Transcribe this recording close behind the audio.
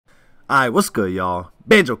Alright, what's good, y'all?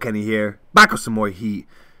 BanjoKenny here, back with some more heat.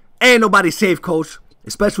 Ain't nobody safe, coach.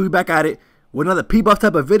 Especially back at it with another P-Buff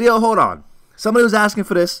type of video. Hold on. Somebody was asking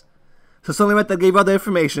for this. So somebody right there gave out the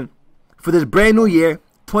information for this brand new year,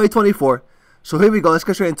 2024. So here we go. Let's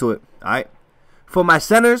get straight into it. Alright. For my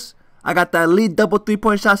centers, I got the elite double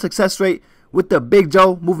 3-point shot success rate with the Big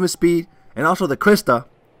Joe movement speed and also the Krista.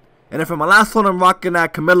 And then for my last one, I'm rocking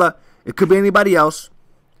that Camilla. It could be anybody else.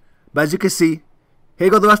 But as you can see, here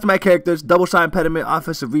go the rest of my characters. Double shot impediment,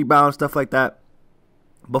 offensive rebound, stuff like that.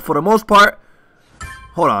 But for the most part,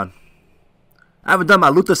 hold on. I haven't done my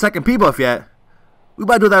Luther second P-Buff yet. We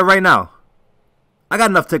about to do that right now. I got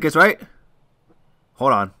enough tickets, right?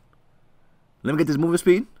 Hold on. Let me get this movement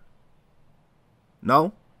speed.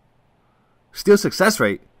 No. Steal success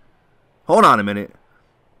rate. Hold on a minute.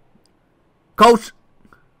 Coach,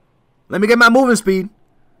 let me get my movement speed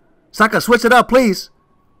so I can switch it up, please.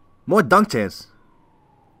 More dunk chance.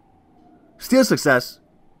 Steal success.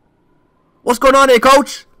 What's going on there,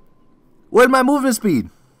 coach? Where's my movement speed?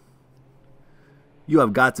 You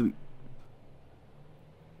have got to be...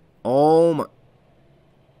 Oh my...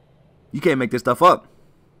 You can't make this stuff up.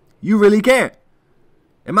 You really can't.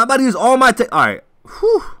 Am I about to use all my... Alright.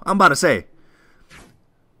 Whew. I'm about to say.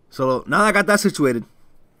 So, now that I got that situated,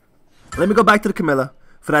 let me go back to the Camilla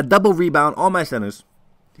for that double rebound on my centers.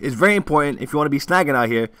 It's very important if you want to be snagging out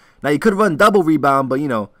here. Now, you could run double rebound, but, you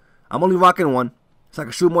know, I'm only rocking one, so I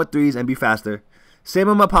can shoot more threes and be faster. Same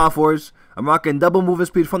on my power forwards. I'm rocking double movement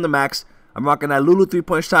speed from the max. I'm rocking that Lulu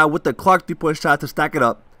 3-point shot with the Clark 3-point shot to stack it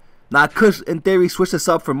up. Now, I could, in theory, switch this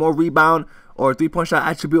up for more rebound or 3-point shot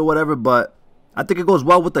attribute or whatever, but I think it goes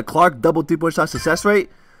well with the Clark double 3-point shot success rate.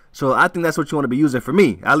 So I think that's what you want to be using for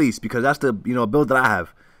me, at least, because that's the build that I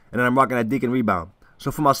have. And then I'm rocking that Deacon rebound. So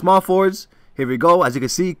for my small forwards, here we go. As you can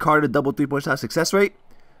see, Carter double 3-point shot success rate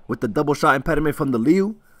with the double shot impediment from the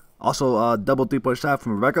Liu. Also, double 3-point shot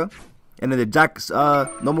from Rebecca. And then the Jack's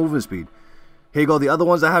no movement speed. Here you go. The other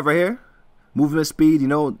ones I have right here. Movement speed,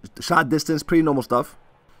 shot distance, pretty normal stuff.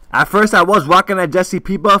 At first, I was rocking that Jesse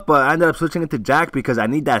P-Buff, but I ended up switching it to Jack because I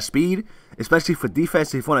need that speed, especially for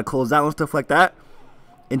defense if you want to close out and stuff like that.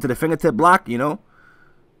 Into the fingertip block,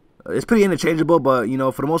 It's pretty interchangeable, but,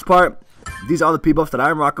 for the most part, these are the P-Buffs that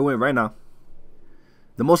I'm rocking with right now.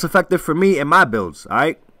 The most effective for me in my builds,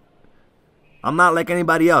 alright? I'm not like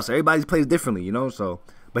anybody else. Everybody plays differently, so.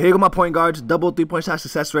 But here go my point guards. Double 3-point shot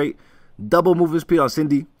success rate. Double movement speed on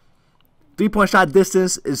Cindy. 3-point shot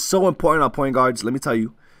distance is so important on point guards, let me tell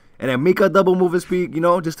you. And then Mika double movement speed,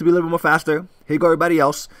 just to be a little bit more faster. Here go everybody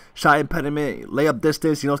else. Shot impediment, layup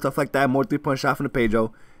distance, stuff like that. More 3-point shot from the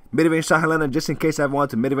Pedro. Mid-range shot Helena, just in case I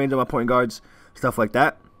want to mid-range on my point guards. Stuff like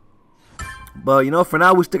that. But, for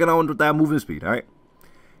now, we're sticking on with that movement speed, alright?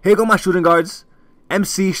 Here go my shooting guards.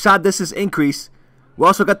 MC, shot distance increase. We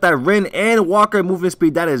also got that Rin and Walker movement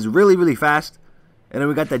speed that is really, really fast. And then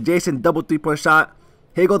we got that Jason double 3-point shot.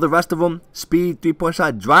 Here go the rest of them. Speed, 3-point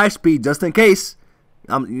shot, drive speed, just in case.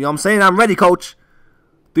 I'm saying I'm ready, coach.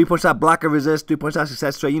 3-point shot, blocker resist, 3-point shot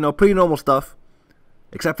success rate. Pretty normal stuff.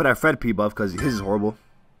 Except for that Fred P-Buff, because his is horrible.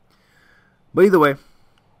 But either way,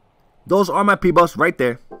 those are my P-Buffs right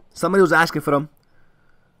there. Somebody was asking for them.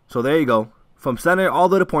 So there you go. From center all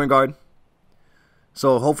the way to point guard.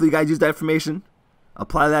 So hopefully you guys use that information.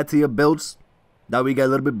 Apply that to your builds. That way you get a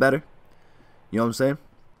little bit better. You know what I'm saying?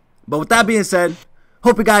 But with that being said,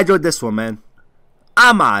 hope you guys enjoyed this one, man.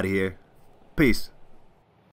 I'm out of here. Peace.